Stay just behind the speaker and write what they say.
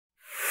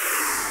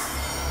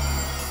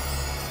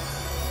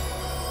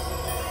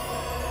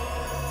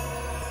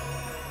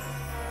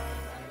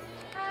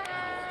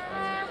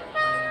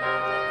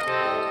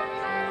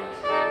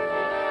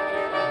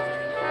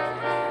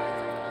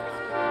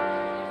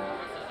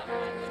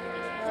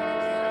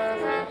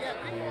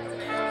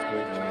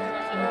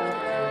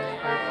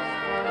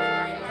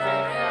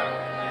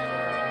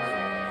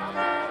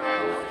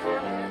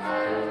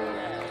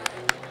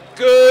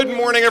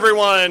morning,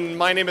 everyone.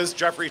 My name is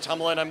Jeffrey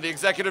Tumlin. I'm the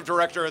Executive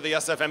Director of the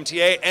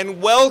SFMTA,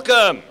 and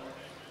welcome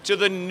to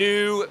the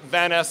new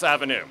Van Ness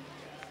Avenue.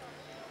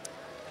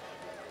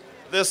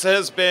 This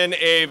has been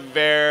a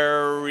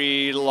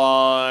very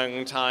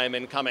long time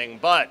in coming,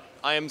 but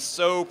I am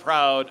so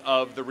proud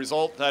of the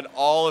result that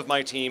all of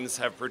my teams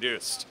have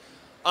produced.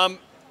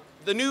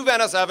 The new Van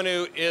Ness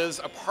Avenue is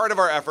a part of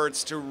our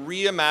efforts to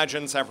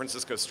reimagine San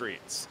Francisco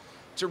streets,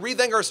 to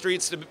rethink our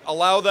streets, to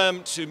allow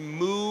them to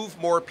move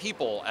more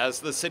people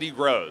as the city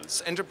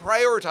grows, and to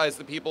prioritize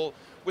the people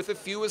with the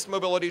fewest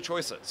mobility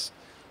choices.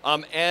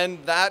 And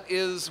that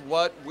is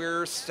what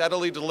we're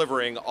steadily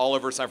delivering all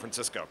over San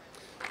Francisco.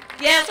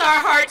 Yes, our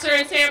hearts are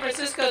in San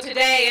Francisco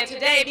today, and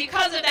today,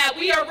 because of that,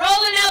 we are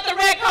rolling out the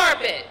red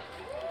carpet.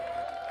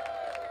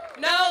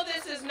 No,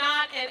 this is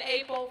not an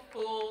April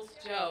Fool's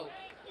joke.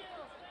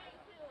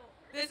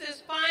 This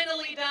is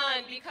finally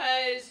done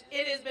because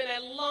it has been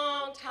a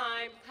long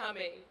time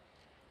coming.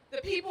 The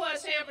people of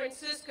San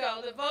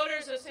Francisco, the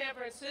voters of San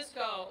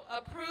Francisco,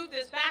 approved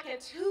this back in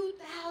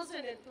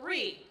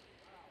 2003.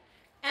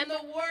 And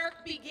the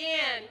work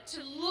began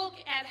to look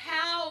at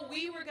how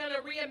we were going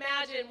to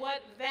reimagine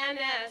what Van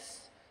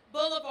Ness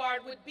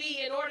Boulevard would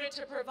be in order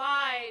to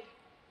provide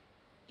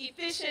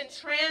efficient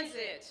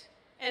transit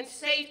and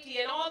safety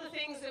and all the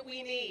things that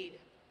we need.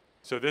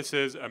 So this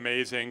is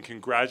amazing.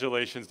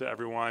 Congratulations to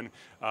everyone.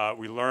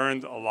 We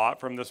learned a lot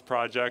from this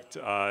project.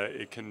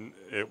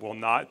 It will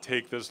not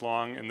take this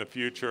long in the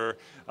future.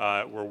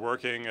 We're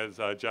working, as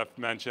Jeff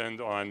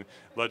mentioned, on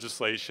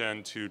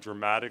legislation to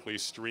dramatically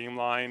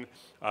streamline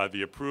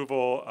the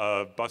approval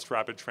of bus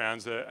rapid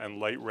transit and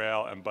light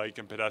rail and bike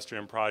and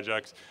pedestrian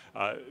projects.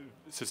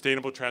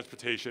 Sustainable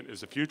transportation is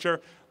the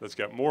future. Let's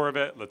get more of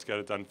it. Let's get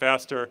it done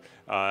faster.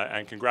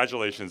 And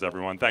congratulations,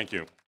 everyone. Thank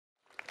you.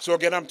 So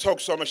again, I'm Tok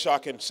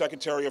Somashakin,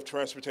 Secretary of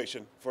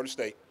Transportation for the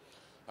state.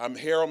 I'm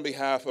here on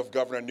behalf of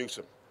Governor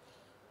Newsom.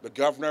 The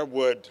governor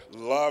would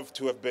love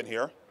to have been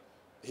here.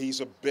 He's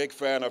a big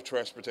fan of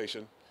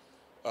transportation,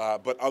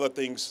 but other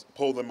things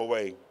pulled him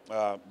away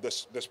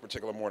this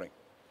particular morning.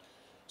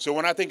 So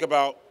when I think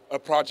about a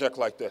project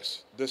like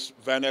this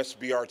Van Ness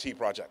BRT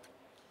project,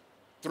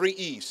 three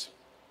E's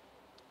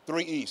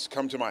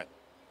come to mind.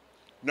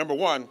 Number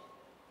one,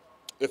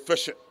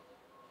 efficient.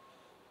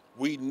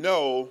 We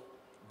know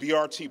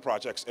BRT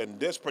projects, and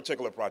this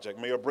particular project,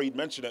 Mayor Breed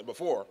mentioned it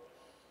before,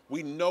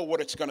 we know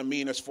what it's going to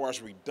mean as far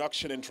as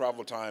reduction in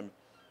travel time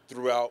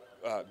throughout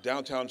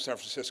downtown San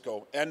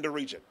Francisco and the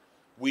region.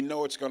 We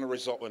know it's going to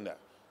result in that.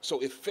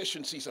 So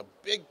efficiency is a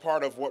big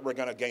part of what we're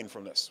going to gain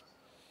from this.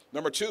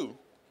 Number two,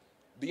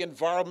 the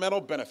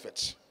environmental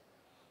benefits.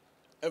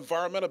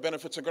 Environmental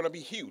benefits are going to be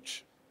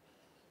huge.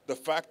 The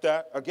fact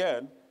that,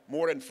 again,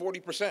 more than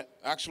 40%,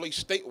 actually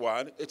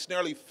statewide, it's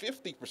nearly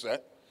 50%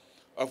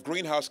 of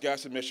greenhouse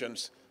gas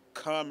emissions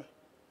come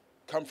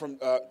from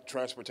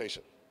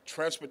transportation.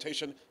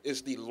 Transportation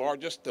is the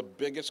largest, the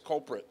biggest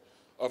culprit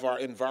of our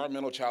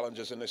environmental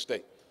challenges in this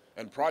state.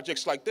 And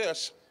projects like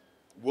this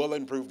will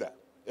improve that.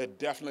 It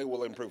definitely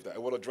will improve that.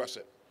 It will address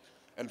it.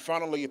 And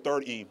finally,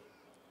 third E,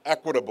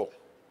 equitable.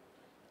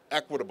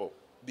 Equitable.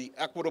 The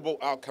equitable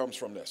outcomes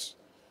from this.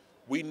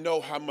 We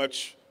know how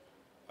much,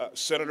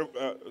 Senator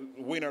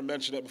Wiener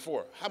mentioned it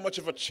before, how much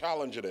of a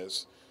challenge it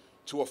is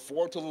to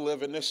afford to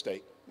live in this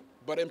state,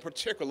 but in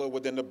particular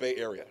within the Bay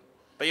Area.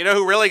 But you know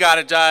who really got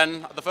it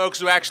done? The folks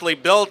who actually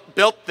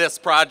built this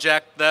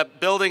project, the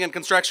building and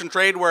construction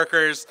trade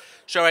workers,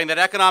 showing that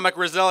economic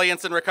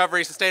resilience and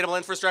recovery, sustainable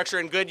infrastructure,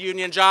 and good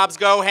union jobs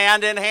go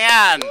hand in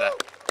hand.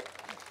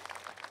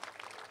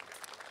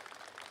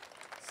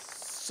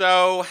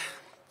 So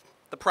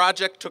the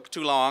project took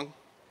too long.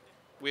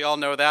 We all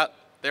know that.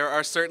 There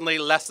are certainly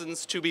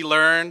lessons to be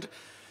learned,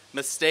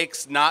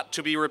 mistakes not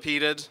to be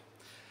repeated.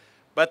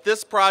 But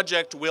this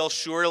project will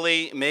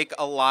surely make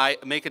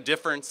a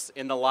difference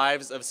in the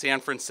lives of San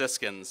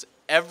Franciscans.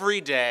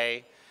 Every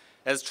day,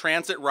 as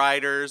transit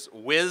riders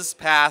whiz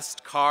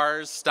past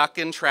cars stuck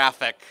in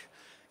traffic,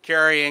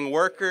 carrying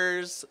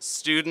workers,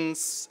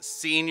 students,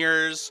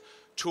 seniors,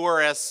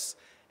 tourists,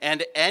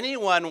 and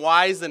anyone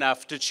wise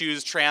enough to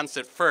choose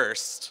transit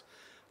first,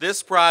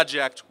 this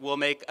project will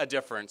make a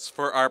difference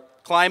for our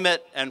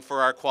climate and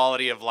for our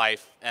quality of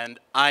life. And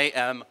I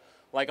am,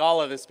 like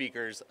all of the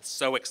speakers,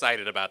 so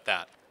excited about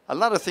that. A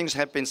lot of things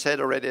have been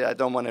said already I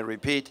don't want to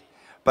repeat,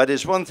 but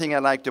there's one thing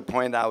I'd like to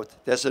point out.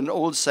 There's an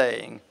old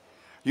saying,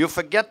 you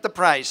forget the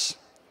price,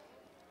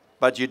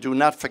 but you do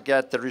not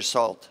forget the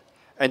result.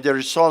 And the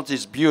result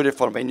is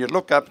beautiful. When you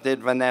look up at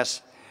Van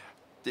Ness,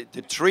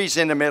 the trees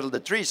in the middle, the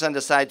trees on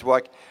the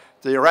sidewalk,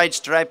 the right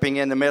striping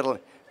in the middle,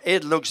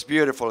 it looks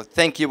beautiful.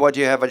 Thank you what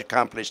you have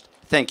accomplished.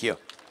 Thank you.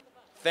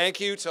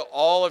 Thank you to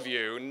all of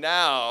you.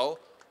 Now,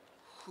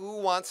 who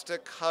wants to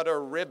cut a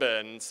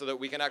ribbon so that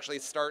we can actually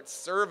start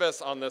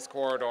service on this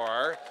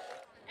corridor?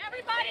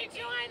 Everybody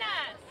join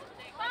us.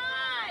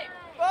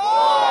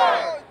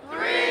 5, 4,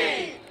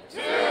 3,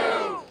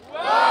 2,